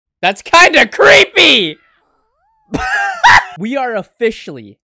That's kind of creepy! We are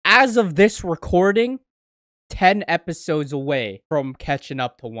officially, as of this recording, 10 episodes away from catching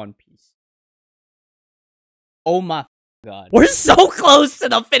up to One Piece. Oh my god. We're so close to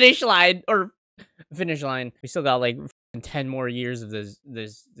the finish line! Or, finish line. We still got like 10 more years of this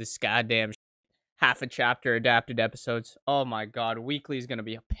goddamn half a chapter adapted episodes. Oh my god, weekly is gonna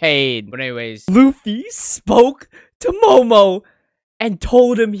be a pain. But anyways, Luffy spoke to Momo and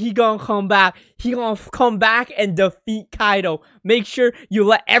told him he gonna come back. He gonna come back and defeat Kaido. Make sure you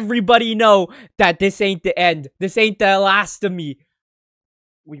let everybody know that this ain't the end. This ain't the last of me.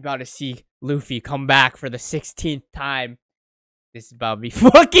 We about to see Luffy come back for the 16th time. This is about to be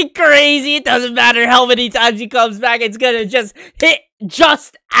fucking crazy. It doesn't matter how many times he comes back. It's gonna just hit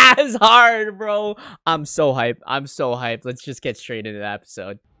just as hard, bro. I'm so hyped. I'm so hyped. Let's just get straight into the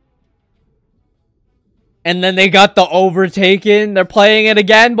episode. And then they got the Overtaken. They're playing it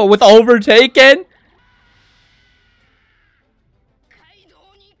again, but with Overtaken.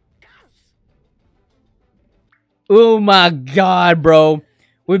 Oh my god, bro.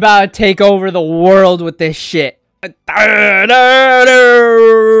 We about to take over the world with this shit.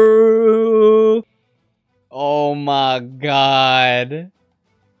 Oh my god.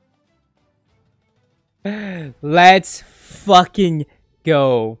 Let's fucking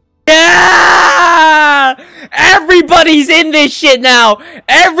go. Yeah! Everybody's in this shit now.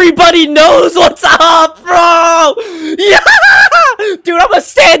 Everybody knows what's up, bro. Yeah! Dude, I'm gonna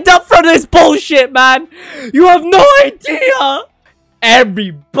stand up for this bullshit, man. You have no idea.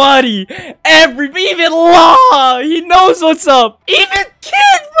 Everybody, even Law, he knows what's up. Even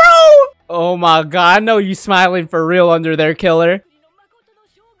Kid, bro. Oh my god, I know you smiling for real under there, killer.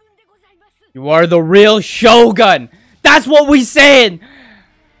 You are the real Shogun. That's what we saying.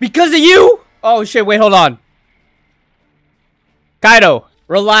 Because of you? Oh shit, wait, hold on. Kaido,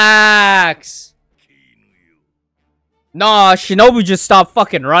 relax. Nah, Shinobu just stopped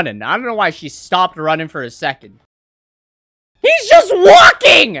fucking running. I don't know why she stopped running for a second. He's just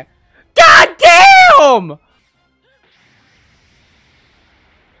walking! God damn!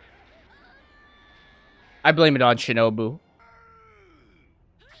 I blame it on Shinobu.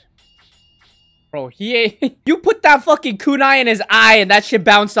 Bro, he ain't... You put that fucking kunai in his eye and that shit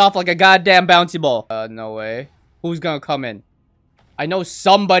bounced off like a goddamn bouncy ball. No way. Who's gonna come in? I know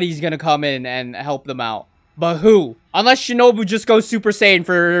somebody's gonna come in and help them out. But who? Unless Shinobu just goes Super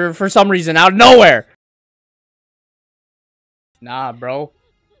Saiyan for some reason out of nowhere. Nah, bro.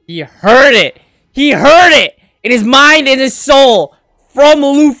 He heard it. He heard it in his mind and his soul from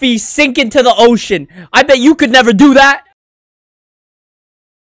Luffy sinking to the ocean. I bet you could never do that.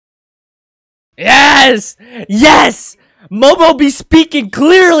 Yes! Yes! Momo be speaking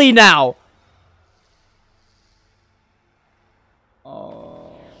clearly now.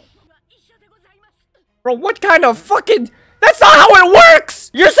 Oh. Bro, what kind of fucking... That's not how it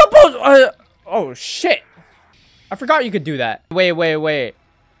works! You're supposed... oh, shit. I forgot you could do that. Wait.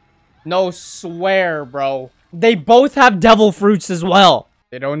 No, swear, bro. They both have devil fruits as well.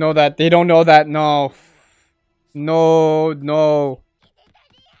 They don't know that. They don't know that. No. No.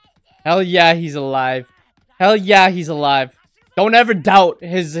 Hell yeah, he's alive. Hell yeah, he's alive. Don't ever doubt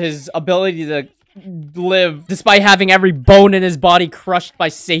his ability to live despite having every bone in his body crushed by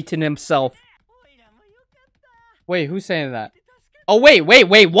Satan himself. Wait, who's saying that? Oh, wait,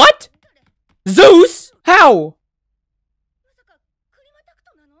 what? Zeus? How?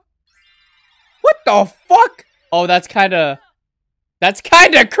 What the fuck? Oh, that's kind of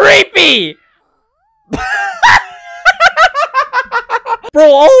creepy. Bro,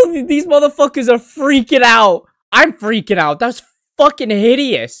 all of these motherfuckers are freaking out. I'm freaking out. That's fucking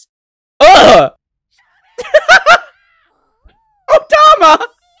hideous. Ugh. Otama.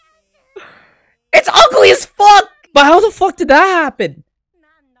 It's ugly as fuck. But how the fuck did that happen?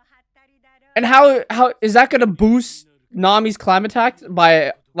 And how is that gonna boost Nami's climb attack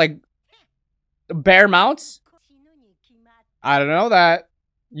by like bear mounts? I don't know that.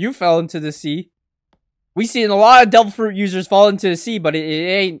 You fell into the sea. We seen a lot of devil fruit users fall into the sea, but it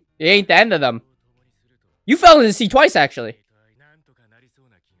ain't the end of them. You fell into the sea twice, actually.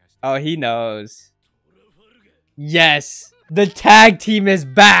 Oh, he knows. Yes, the tag team is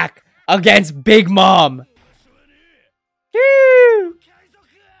back against Big Mom. Woo!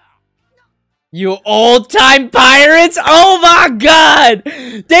 You old-time pirates! Oh my god!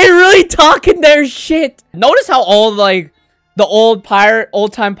 They really talking their shit! Notice how all, like, the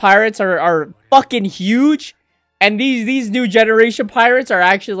old-time pirates are fucking huge. And these new generation pirates are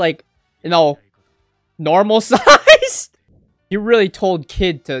actually, like, you know, normal size. You really told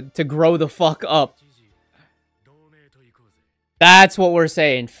Kid to grow the fuck up. That's what we're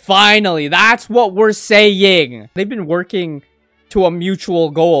saying. Finally, that's what we're saying. They've been working to a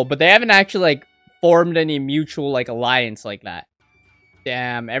mutual goal, but they haven't actually, like, formed any mutual, like, alliance like that.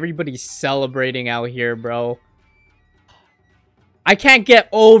 Damn, everybody's celebrating out here, bro. I can't get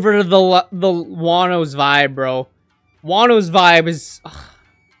over the Wano's vibe, bro. Wano's vibe is... I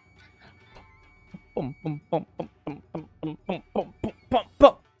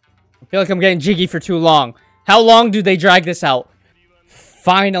feel like I'm getting jiggy for too long. How long do they drag this out?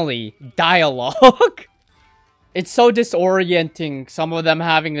 Finally, dialogue. It's so disorienting, some of them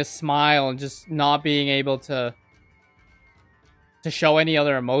having to smile and just not being able to show any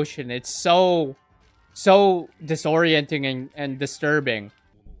other emotion. It's so disorienting and disturbing.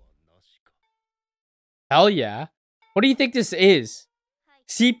 Hell yeah. What do you think this is?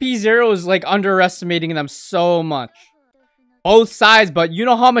 CP0 is like underestimating them so much. Both sides, but you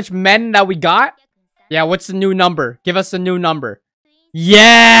know how much men that we got? Yeah, what's the new number? Give us the new number.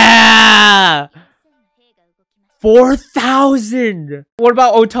 Yeah! 4,000! What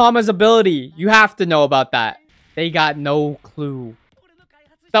about Otama's ability? You have to know about that. They got no clue.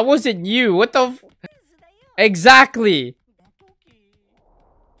 That wasn't you. What the f— Exactly.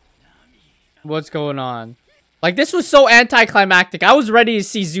 What's going on? Like, this was so anticlimactic. I was ready to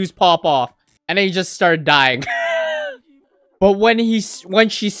see Zeus pop off. And then he just started dying. But when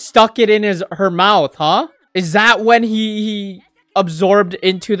she stuck it in her mouth, huh? Is that when he absorbed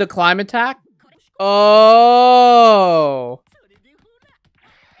into the climb attack? Oh.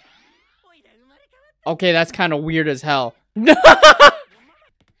 Okay, that's kind of weird as hell.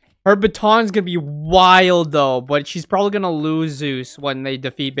 Her baton's gonna be wild though, but she's probably gonna lose Zeus when they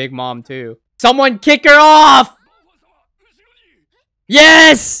defeat Big Mom too. Someone kick her off!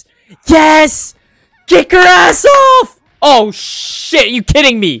 Yes! Yes! Kick her ass off! Oh shit, you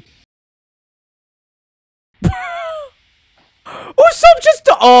kidding me? Usopp just—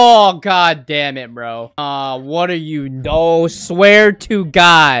 oh god damn it, bro. What are you— no, swear to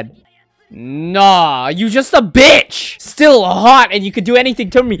god. Nah, you just a bitch. Still hot and you could do anything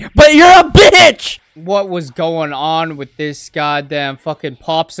to me, but you're a bitch! What was going on with this goddamn fucking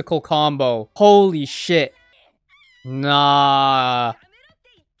popsicle combo? Holy shit. Nah.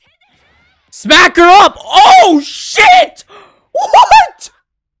 Smack her up! Oh shit! What?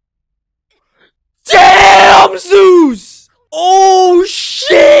 Damn, Zeus! Oh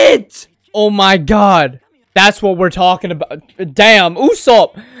shit! Oh my god. That's what we're talking about. Damn,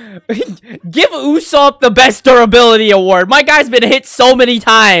 Usopp. Give Usopp the best durability award. My guy's been hit so many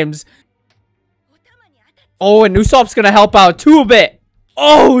times. Oh, and Usopp's gonna help out too a bit.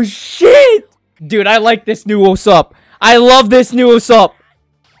 Oh shit! Dude, I like this new Usopp. I love this new Usopp.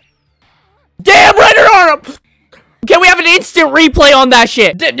 Damn, right arm! Can we have an instant replay on that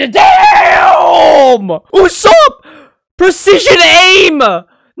shit? Damn! Usopp! Precision aim!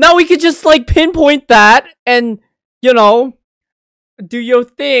 Now we could just, like, pinpoint that and, you know, do your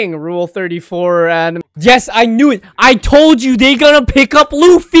thing, Rule 34, and... Yes, I knew it! I told you they gonna pick up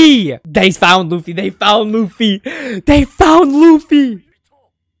Luffy! They found Luffy, they found Luffy! They found Luffy!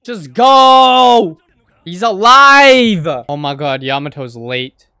 Just go! He's alive! Oh my god, Yamato's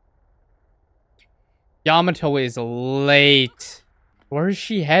late. Yamato is late. Where is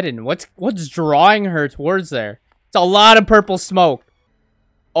she heading? What's drawing her towards there? It's a lot of purple smoke.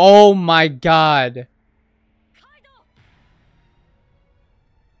 Oh my god.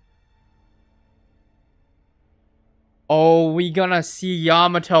 Oh, we gonna see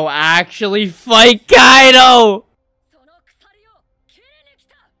Yamato actually fight Kaido!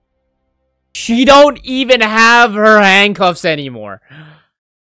 She don't even have her handcuffs anymore.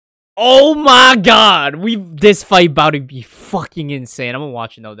 Oh my god! This fight about to be fucking insane. I'm gonna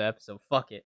watch another episode. Fuck it.